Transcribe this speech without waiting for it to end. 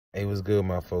It was good,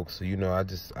 my folks. So, you know, I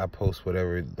post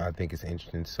whatever I think is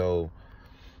interesting. So,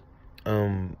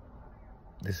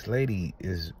 this lady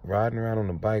is riding around on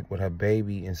a bike with her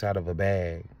baby inside of a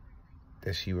bag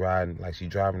that she riding, like she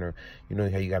driving her. You know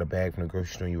how you got a bag from the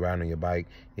grocery store and you riding on your bike?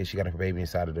 Yeah, she got her baby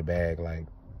inside of the bag. Like,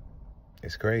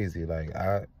 it's crazy.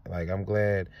 I'm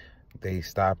glad they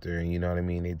stopped her, and you know what I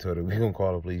mean? They told her, we gonna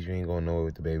call the police. You ain't gonna know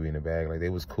with the baby in the bag. Like, they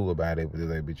was cool about it, but they're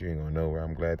like, but you ain't gonna know where.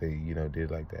 I'm glad they, you know,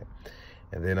 did like that.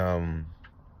 And then,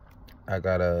 I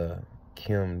got,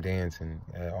 Kim dancing,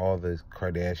 all the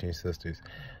Kardashian sisters,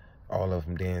 all of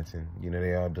them dancing. You know,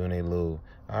 they all doing their little,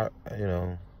 you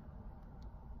know,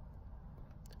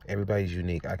 everybody's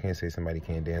unique. I can't say somebody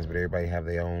can't dance, but everybody have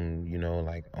their own, you know,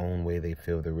 like own way they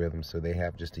feel the rhythm. So they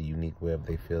have just a unique way of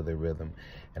they feel the rhythm.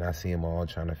 And I see them all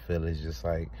trying to feel it. It's just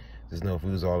like, just know if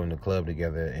we was all in the club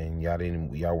together and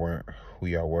y'all weren't who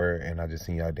y'all were, and I just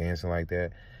seen y'all dancing like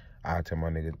that, I tell my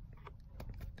nigga,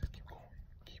 just keep going.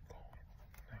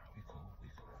 Nah, we cool.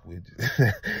 We just,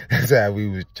 that's how we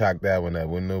was chalked out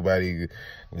when nobody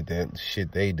with that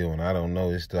shit they doing. I don't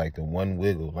know. It's like the one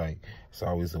wiggle. Like, it's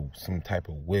always some type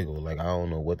of wiggle. Like, I don't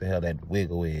know what the hell that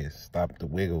wiggle is. Stop the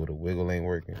wiggle. The wiggle ain't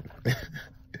working.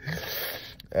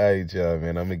 All right, y'all,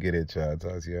 man. I'm going to get it, y'all.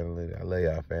 Talk to y'all later. I love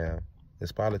y'all, fam.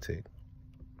 It's politics.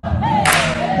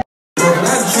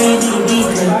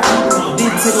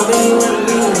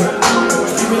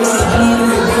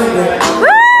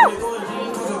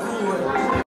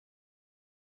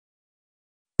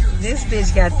 This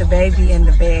bitch got the baby in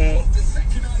the bag.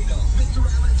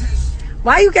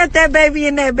 Why you got that baby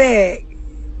in that bag?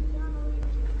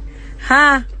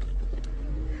 Huh?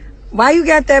 Why you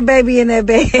got that baby in that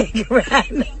bag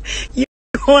right now? You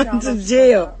going to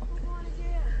jail.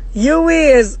 You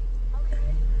is.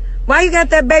 Why you got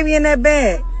that baby in that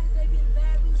bag?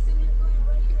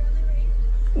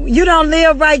 You don't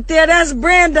live right there. That's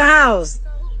Branda's house.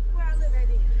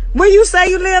 Where you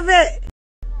say you live at?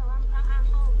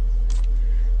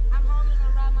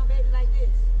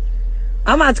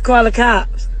 I'm about to call the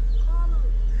cops.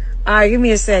 All right, give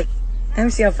me a sec. Let me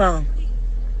see your phone.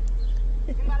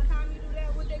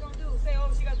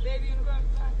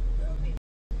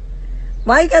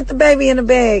 Why you got the baby in the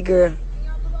bag, girl?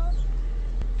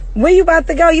 Where you about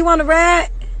to go? You want to ride?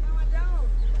 No, I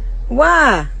don't.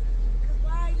 Why?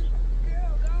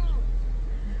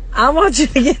 I want you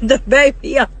to get the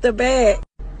baby off the bag.